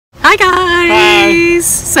Hi guys!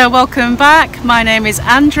 So welcome back. My name is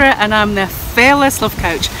Andrea and I'm the Fearless Love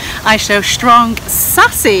Coach. I show strong,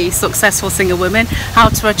 sassy, successful single women how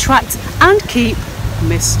to attract and keep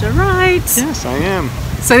Mr. Right. Yes, I am.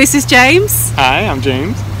 So this is James. Hi, I'm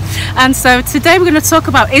James. And so today we're going to talk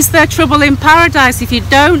about, is there trouble in paradise if you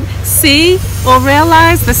don't see or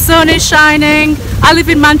realise the sun is shining? I live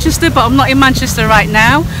in Manchester, but I'm not in Manchester right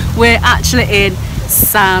now. We're actually in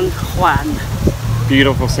San Juan.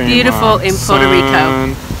 Beautiful San Juan. Beautiful in Puerto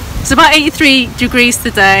Rico. It's about 83 degrees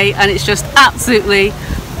today and it's just absolutely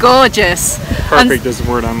gorgeous. Perfect is the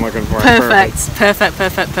word I'm looking for. Perfect.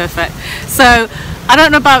 So I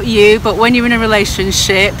don't know about you, but when you're in a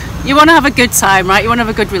relationship, you want to have a good time, right? You want to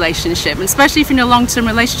have a good relationship, and especially if you're in a long-term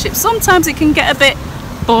relationship, sometimes it can get a bit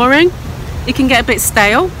boring. It can get a bit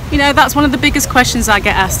stale. You know, that's one of the biggest questions I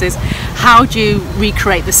get asked is, how do you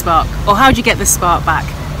recreate the spark? Or how do you get the spark back?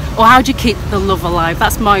 Or how do you keep the love alive?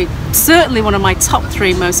 That's certainly one of my top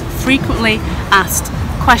 3 most frequently asked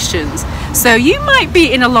questions. So you might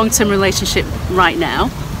be in a long-term relationship right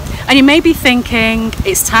now, and you may be thinking,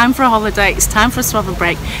 it's time for a holiday, it's time for us to have a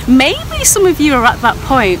break. Maybe some of you are at that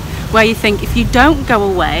point where you think if you don't go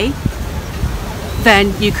away,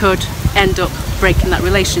 then you could end up breaking that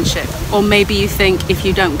relationship. Or maybe you think if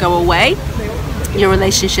you don't go away, your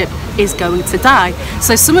relationship is going to die.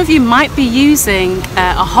 So some of you might be using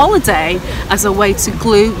a holiday as a way to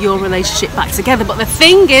glue your relationship back together. But the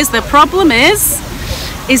thing is, the problem is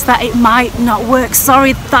that it might not work.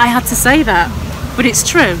 Sorry that I had to say that, but it's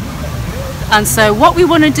true. And so what we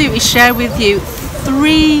want to do is share with you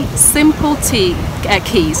 3 simple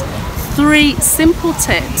keys, 3 simple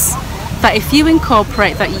tips that if you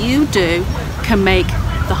incorporate, that you do, can make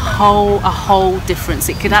a whole difference.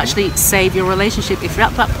 It could actually save your relationship if you're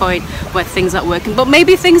at that point where things aren't working. But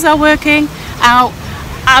maybe things are working out.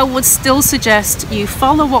 I would still suggest you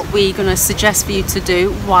follow what we're going to suggest for you to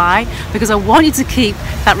do. Why? Because I want you to keep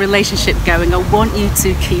that relationship going. I want you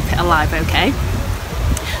to keep it alive, okay?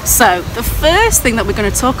 So the first thing that we're going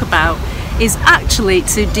to talk about is actually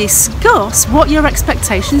to discuss what your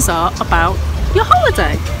expectations are about your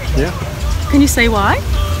holiday. Yeah. Can you say why?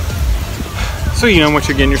 So you know what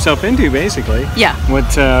you're getting yourself into, basically. Yeah. What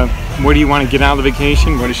do you want to get out of the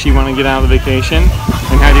vacation? What does she want to get out of the vacation?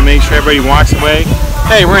 And how do you make sure everybody walks away?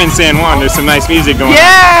 Hey, we're in San Juan. There's some nice music going on.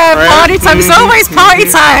 Yeah, right? Party time. It's always party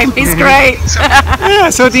time. It's great. Yeah.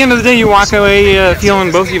 So at the end of the day, you walk away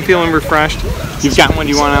both of you feeling refreshed. You've gotten what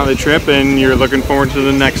you want out of the trip, and you're looking forward to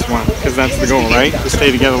the next one, because that's the goal, right? To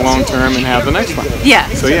stay together long term and have the next one. Yeah.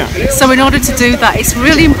 So yeah. So in order to do that, it's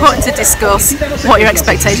really important to discuss what your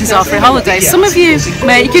expectations are for your holiday. Some of you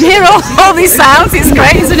can hear all these sounds. It's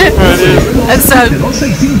great, isn't it? It is. And so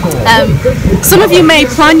some of you may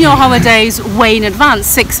plan your holidays way in advance,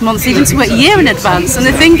 6 months, even to a year in advance. And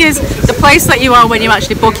the thing is, the place that you are when you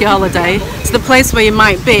actually book your holiday to the place where you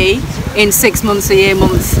might be in 6 months, a year,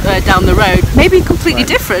 months down the road, maybe completely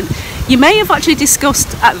different. You may have actually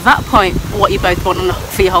discussed at that point what you both want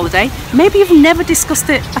for your holiday. Maybe you've never discussed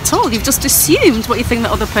it at all. You've just assumed what you think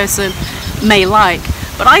the other person may like.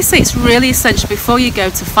 But I say it's really essential before you go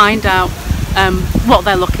to find out what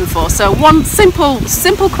they're looking for. So one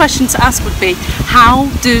simple question to ask would be, how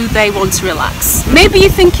do they want to relax? Maybe you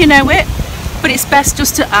think you know it, but it's best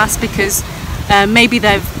just to ask, because maybe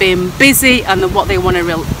they've been busy and what they want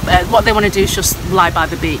to do is just lie by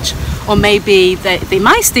the beach. Or maybe they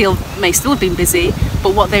may still have been busy,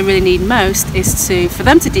 but what they really need most is for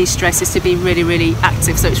them to de-stress, is to be really, really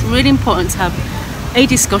active. So it's really important to have a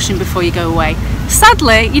discussion before you go away.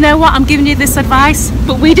 Sadly, you know what, I'm giving you this advice,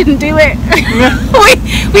 but we didn't do it.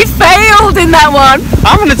 we failed in that one.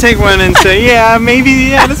 I'm going to take one and say,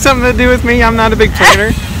 maybe that's something to do with me. I'm not a big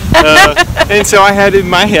planner. And so I had in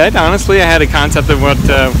my head, honestly, I had a concept of what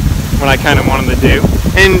I kind of wanted to do.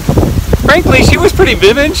 And frankly, she was pretty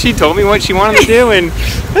vivid. She told me what she wanted to do, and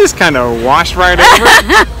I just kind of washed right over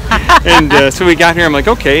it. And so we got here, I'm like,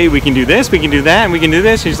 okay, we can do this, we can do that, and we can do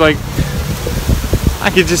this. She's like, I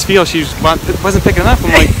could just feel she wasn't picking up.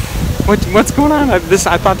 I'm like, what's going on? I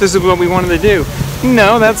thought this is what we wanted to do.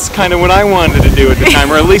 No, that's kind of what I wanted to do at the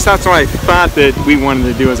time, or at least that's what I thought that we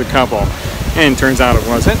wanted to do as a couple. And turns out it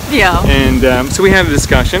wasn't. Yeah. And so we had a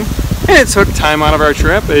discussion, and it took time out of our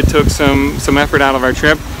trip. It took some effort out of our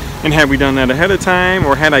trip. And had we done that ahead of time,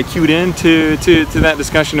 or had I cued into that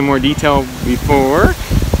discussion in more detail before,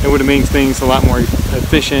 it would have made things a lot more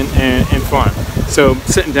efficient and fun. So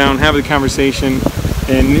sitting down, having a conversation,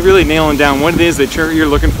 and really nailing down what it is that you're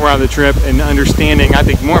looking for out of the trip, and understanding, I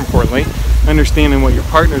think more importantly, understanding what your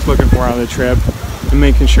partner's looking for out of the trip, and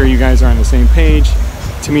making sure you guys are on the same page.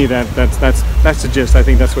 to me, that's the gist. I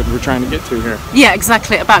think that's what we're trying to get to here. Yeah,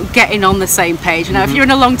 exactly, about getting on the same page. Now, if you're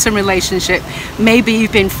in a long-term relationship, maybe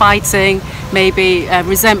you've been fighting, maybe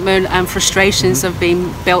resentment and frustrations have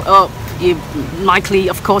been built up. You're likely,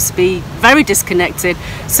 of course, be very disconnected.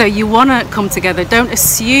 So you want to come together. Don't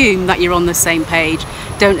assume that you're on the same page.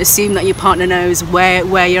 Don't assume that your partner knows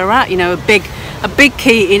where you're at. You know, a big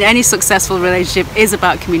key in any successful relationship is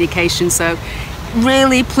about communication. So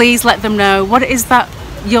really, please let them know what it is that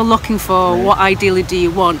you're looking for. What ideally do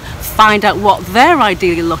you want? Find out what they're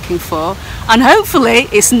ideally looking for, and hopefully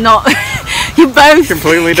it's not you're both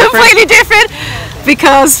completely different,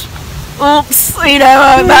 because oops, you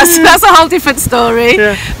know, that's a whole different story.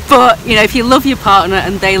 But you know, if you love your partner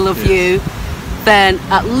and they love you, then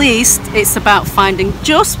at least it's about finding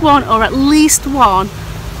just one, or at least one,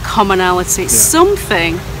 commonality,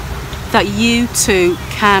 something that you two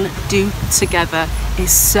can do together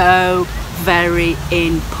is so very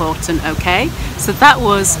important. Okay, so that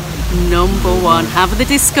was number one. Have the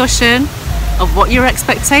discussion of what your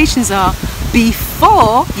expectations are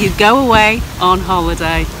before you go away on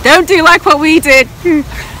holiday. Don't do like what we did.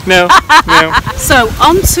 No. So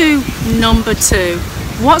on to number two.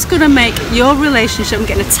 What's going to make your relationship, I'm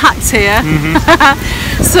getting attacked here,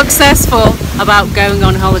 successful about going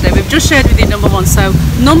on holiday? We've just shared with you number one. So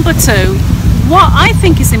number two, what I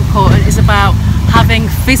think is important is about having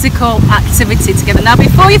physical activity together. Now,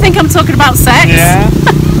 before you think I'm talking about sex,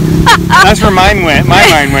 that's where mine went. My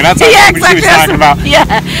mind went. That's what she was talking about.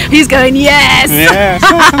 Yeah, he's going yes.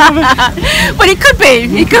 But it could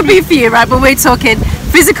be for you, right? But we're talking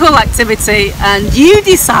physical activity, and you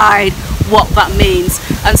decide what that means.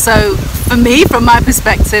 And so for me, from my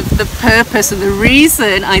perspective, the purpose and the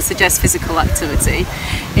reason I suggest physical activity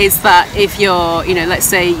is that if you're, you know, let's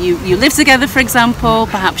say you live together, for example,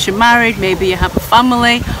 perhaps you're married, maybe you have a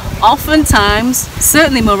family, oftentimes,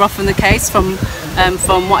 certainly more often the case from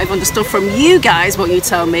what I've understood from you guys, what you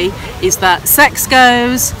tell me, is that sex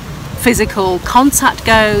goes, physical contact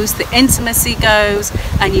goes, the intimacy goes,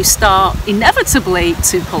 and you start inevitably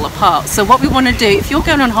to pull apart. So what we want to do, if you're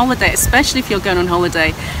going on holiday, especially if you're going on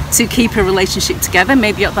holiday to keep a relationship together,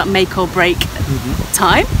 maybe at that make or break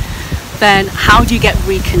time, then how do you get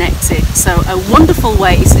reconnected? So a wonderful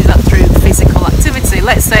way is to do that through physical activity.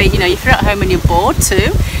 Let's say, you know, if you're at home and you're bored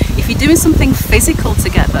too, if you're doing something physical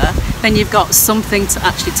together, then you've got something to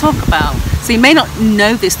actually talk about. So you may not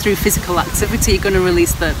know this through physical activity. You're going to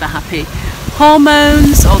release the happy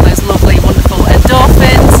hormones, all those lovely, wonderful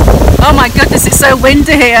endorphins. Oh my goodness, it's so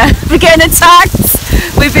windy here. We're getting attacked.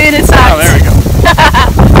 We're being attacked. Oh, there we go.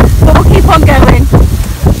 But we'll keep on going.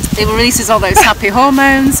 It releases all those happy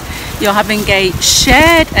hormones. You're having a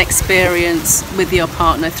shared experience with your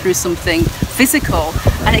partner through something physical,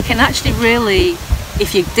 and it can actually really,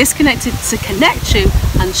 if you're disconnected, to connect you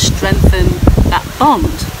and strengthen that bond.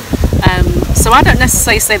 So I don't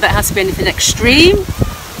necessarily say that has to be anything extreme.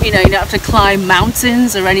 You know, you don't have to climb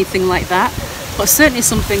mountains or anything like that, but certainly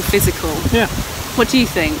something physical. Yeah. What do you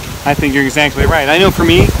think? I think you're exactly right. I know for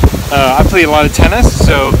me, I play a lot of tennis,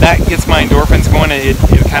 so that gets my endorphins going. It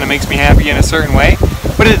kind of makes me happy in a certain way,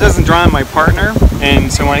 but it doesn't draw on my partner.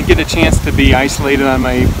 And so when I get a chance to be isolated on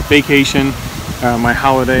my vacation, my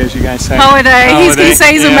holiday, as you guys say. Holiday. He's going to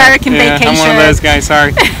say his American vacation. I'm one of those guys,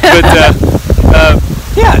 sorry. But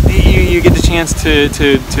you get the chance to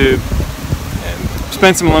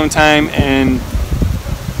spend some alone time and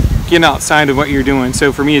get outside of what you're doing.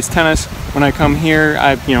 So for me, it's tennis. When I come here,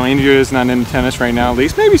 Andrea is not into tennis right now, at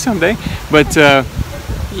least, maybe someday. But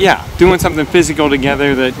doing something physical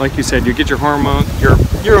together that, like you said, you get your hormones, your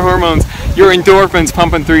endorphins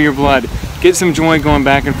pumping through your blood. Get some joy going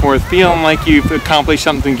back and forth, feeling like you've accomplished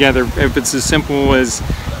something together. If it's as simple as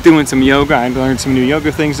doing some yoga, I learned some new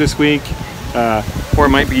yoga things this week. Or it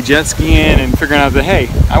might be jet skiing and figuring out that, hey,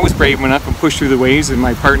 I was brave enough to push through the waves and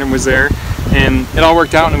my partner was there. And it all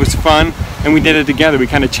worked out and it was fun. And we did it together. We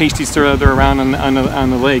kind of chased each other around on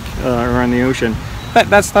the lake or on the ocean.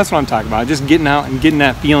 That's what I'm talking about. Just getting out and getting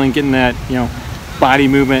that feeling, getting that, body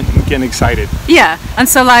movement and getting excited. Yeah, and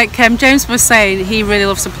so like James was saying, he really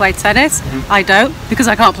loves to play tennis. I don't, because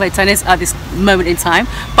I can't play tennis at this moment in time,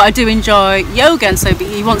 but I do enjoy yoga, and so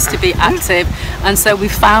he wants to be active, and so we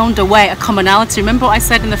found a way, a commonality. Remember what I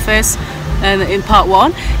said in the first in part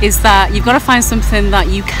one, is that you've got to find something that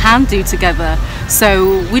you can do together.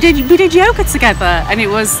 So we did yoga together, and it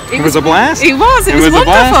was a blast. It was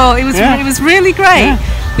wonderful. It was really great.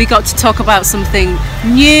 Yeah. We got to talk about something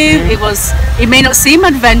new. It may not seem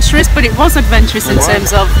adventurous, but it was adventurous in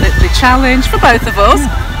terms of the challenge for both of us.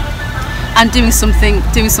 and doing something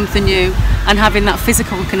new, and having that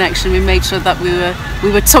physical connection. We made sure that we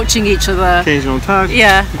were touching each other. Occasional touch.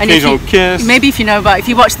 Yeah. Occasional kiss. Maybe if you know about, if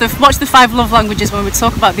you watch the 5 love languages, when we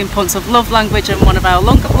talk about the importance of love language, and one of our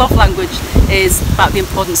love language is about the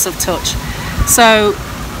importance of touch. So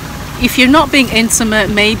if you're not being intimate,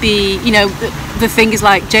 maybe, you know, the thing is,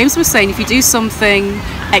 like James was saying, if you do something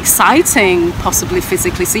exciting, possibly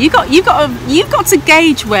physically, so you've got to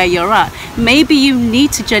gauge where you're at. Maybe you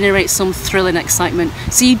need to generate some thrill and excitement,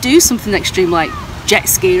 so you do something extreme like jet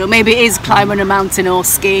skiing, or maybe it is climbing a mountain or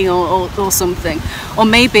skiing or something. Or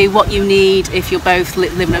maybe what you need, if you're both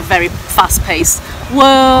living a very fast-paced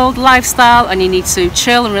world lifestyle and you need to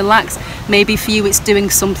chill and relax, maybe for you it's doing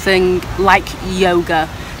something like yoga.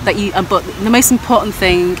 But the most important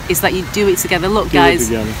thing is that you do it together. Look, guys,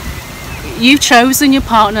 you've chosen your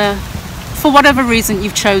partner for whatever reason.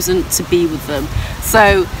 You've chosen to be with them.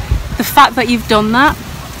 So the fact that you've done that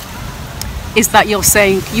is that you're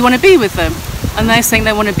saying you want to be with them, and they're saying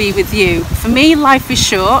they want to be with you. For me, life is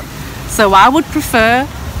short, so I would prefer,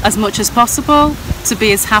 as much as possible, to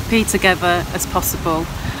be as happy together as possible.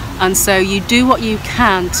 And so you do what you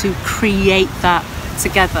can to create that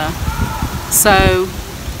together. So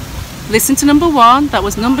listen to number 1, that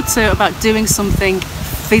was number 2, about doing something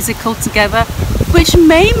physical together, which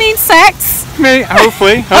may mean sex.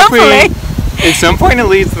 Hopefully. At some point it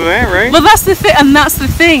leads to that, right? Well, that's the thing, and that's the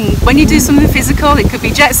thing. When you do something physical, it could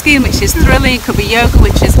be jet skiing, which is thrilling, it could be yoga,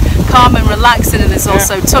 which is calm and relaxing, and there's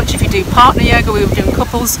also touch. If you do partner yoga, we were doing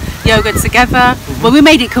couples yoga together. Well, we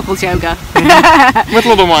made it couples yoga. With a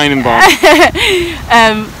little wine involved.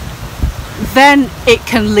 Then it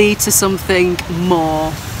can lead to something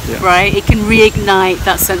more. Yeah. Right, it can reignite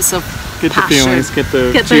that sense of get passion. The feelings, get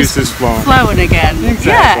the juices flowing again.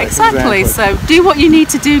 Exactly, yeah, exactly. So do what you need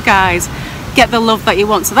to do, guys. Get the love that you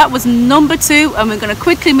want. So that was number 2, and we're going to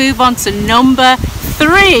quickly move on to number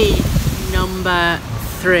 3. Number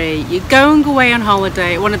 3, you're going away on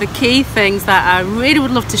holiday. One of the key things that I really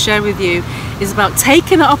would love to share with you is about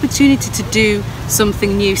taking the opportunity to do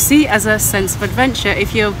something new. See, as a sense of adventure.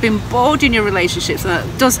 If you've been bored in your relationships, and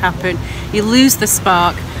that does happen, you lose the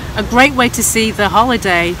spark. A great way to see the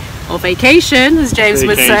holiday, or vacation, as James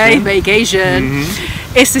would say,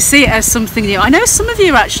 is to see it as something new. I know some of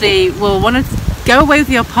you actually will want to go away with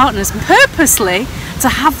your partners purposely to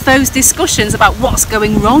have those discussions about what's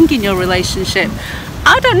going wrong in your relationship.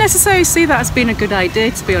 I don't necessarily see that as being a good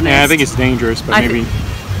idea, to be honest. Yeah, I think it's dangerous, but maybe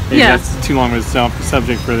that's too long of a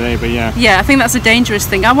subject for today, but yeah. Yeah, I think that's a dangerous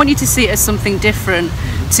thing. I want you to see it as something different,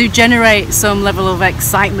 to generate some level of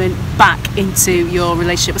excitement back into your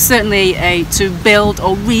relationship, certainly to build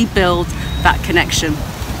or rebuild that connection.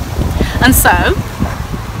 And so,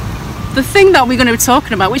 the thing that we're going to be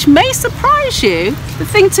talking about, which may surprise you, the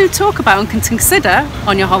thing to talk about and can consider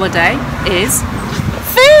on your holiday is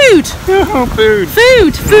food. Oh, food.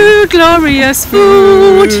 Food, glorious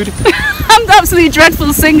food. I'm an absolutely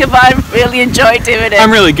dreadful singer, but I really enjoy doing it.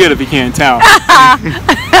 I'm really good, if you can't tell.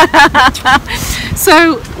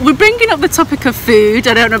 So we're bringing up the topic of food.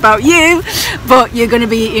 I don't know about you, but you're going to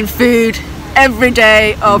be eating food every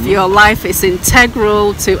day of your life. It's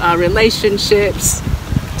integral to our relationships,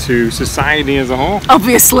 to society as a whole.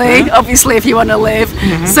 Obviously, if you want to live.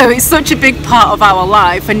 So it's such a big part of our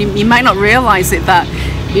life, and you might not realize it that,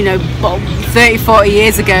 you know, 30, 40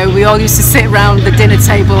 years ago, we all used to sit around the dinner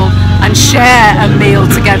table and share a meal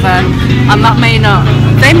together, and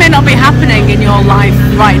they may not be happening in your life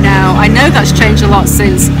right now. I know that's changed a lot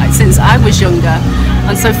since I was younger,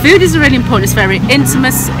 and so food is really important. It's very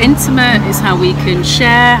intimate. It's how we can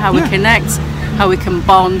share, how we connect, how we can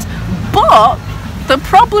bond. But the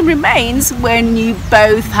problem remains when you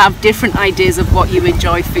both have different ideas of what you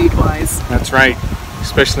enjoy food-wise. That's right.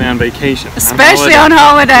 Especially on vacation. Especially on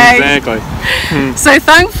holiday. Exactly. So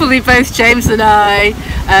thankfully, both James and I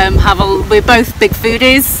we're both big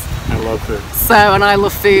foodies. I love food. And I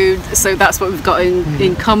love food. So that's what we've got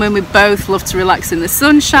in common. We both love to relax in the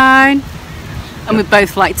sunshine, and we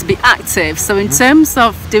both like to be active. So in terms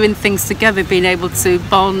of doing things together, being able to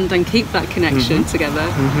bond and keep that connection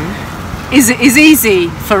together is easy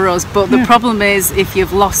for us. But the problem is if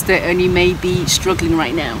you've lost it and you may be struggling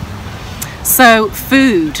right now. So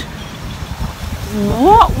food,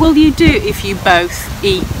 what will you do if you both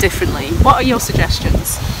eat differently? What are your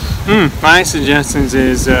suggestions? My suggestions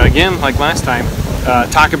is, again, like last time,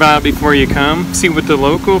 talk about it before you come, see what the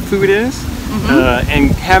local food is, and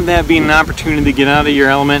have that be an opportunity to get out of your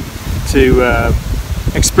element, to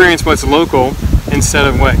experience what's local instead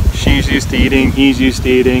of what she's used to eating, he's used to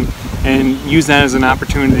eating, and use that as an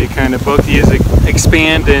opportunity to kind of both of you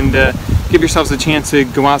expand and give yourselves a chance to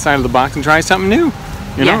go outside of the box and try something new.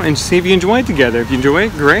 you know, and see if you enjoy it together. If you enjoy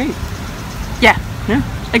it, great. Yeah. Yeah.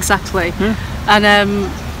 Exactly. Yeah. And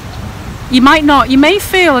you may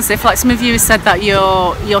feel as if, like some of you have said, that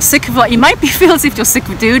you're sick of, like, you might feel as if you're sick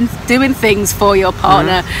of doing things for your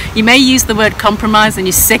partner. You may use the word compromise, and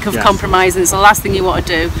you're sick of compromising. It's the last thing you want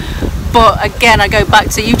to do. But again, I go back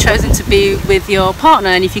to, you've chosen to be with your partner,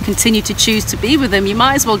 and if you continue to choose to be with them, you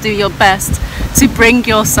might as well do your best to bring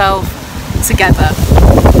yourself together.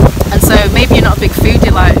 And so maybe you're not a big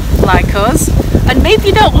foodie like us, and maybe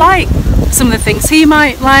you don't like some of the things he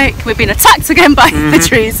might like. We're being attacked again by the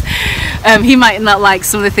trees. He might not like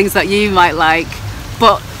some of the things that you might like,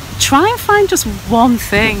 but try and find just one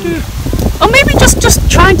thing, or maybe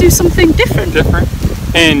just try and do something different.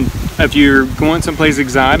 And if you're going someplace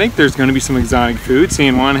exotic, there's going to be some exotic food.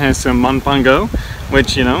 San Juan has some monfongo,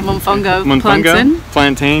 which, you know,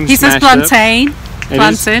 plantain. He says plantain.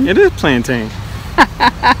 Plantain. It is plantain.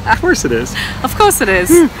 Of course it is. Of course it is.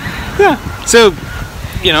 Yeah. So,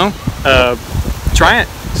 you know, try it.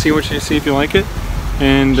 See if you like it.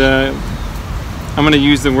 And I'm going to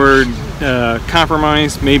use the word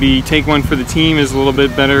compromise. Maybe take one for the team is a little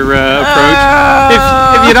bit better approach.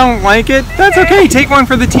 If you don't like it, that's okay. Take one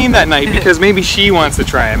for the team that night, because maybe she wants to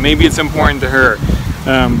try it. Maybe it's important to her.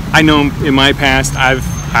 I know in my past,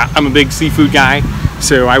 I'm a big seafood guy,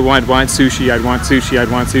 so I would want sushi. I'd want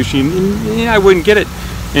sushi, and I wouldn't get it.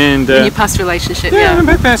 And in your past relationship, yeah, in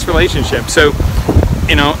my past relationship. So,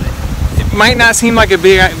 you know, it might not seem like a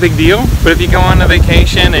big deal, but if you go on a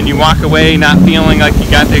vacation and you walk away not feeling like you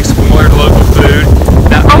got to explore the local food,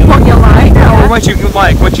 or what you like,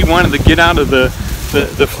 or what you wanted to get out of the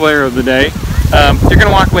flair of the day, you're going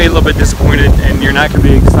to walk away a little bit disappointed, and you're not going to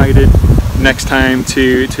be excited next time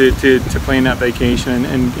to plan that vacation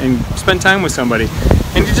and spend time with somebody.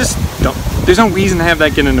 And you just don't. There's no reason to have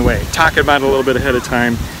that get in the way. Talk about it a little bit ahead of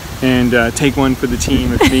time, and take one for the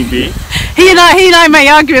team if need be. He and I may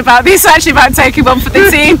argue about this, actually, about taking one for the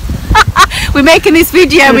team. We're making this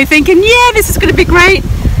video and we're thinking, yeah, this is going to be great,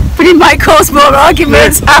 but it might cause more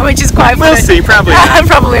arguments, which is quite funny. We'll see, probably not.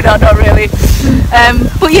 Probably not really.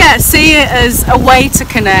 But yeah, see it as a way to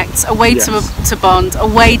connect, a way to bond, a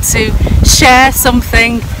way to share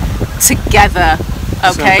something together.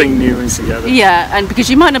 Okay. Something new and together. Yeah, and because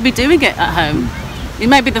you might not be doing it at home. It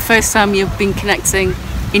might be the first time you've been connecting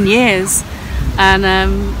in years. And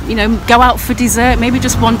you know, go out for dessert. Maybe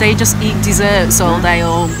just one day just eat desserts all day,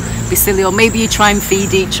 or be silly, or maybe you try and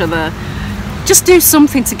feed each other. Just do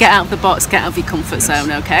something to get out of the box, get out of your comfort zone,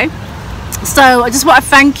 okay? So I just want to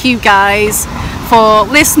thank you guys for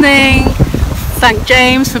listening. Thank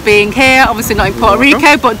James for being here, obviously not in Puerto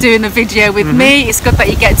Rico, but doing the video with me. It's good that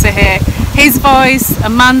you get to hear his voice, a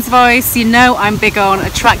man's voice. You know I'm big on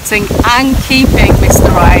attracting and keeping Mr.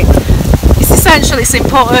 Right. It's essential, it's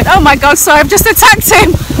important. Oh my God, sorry, I've just attacked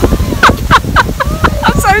him.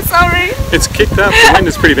 I'm so sorry. It's kicked up, the wind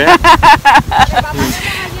is pretty bad.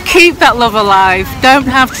 Keep that love alive. Don't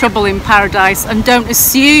have trouble in paradise, and don't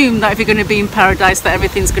assume that if you're going to be in paradise that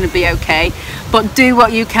everything's going to be okay. But do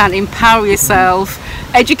what you can, empower yourself,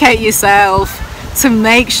 educate yourself to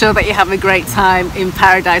make sure that you have a great time in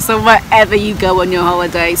paradise or wherever you go on your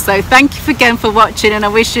holiday. So thank you again for watching, and I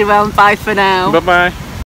wish you well. Bye for now. Bye-bye.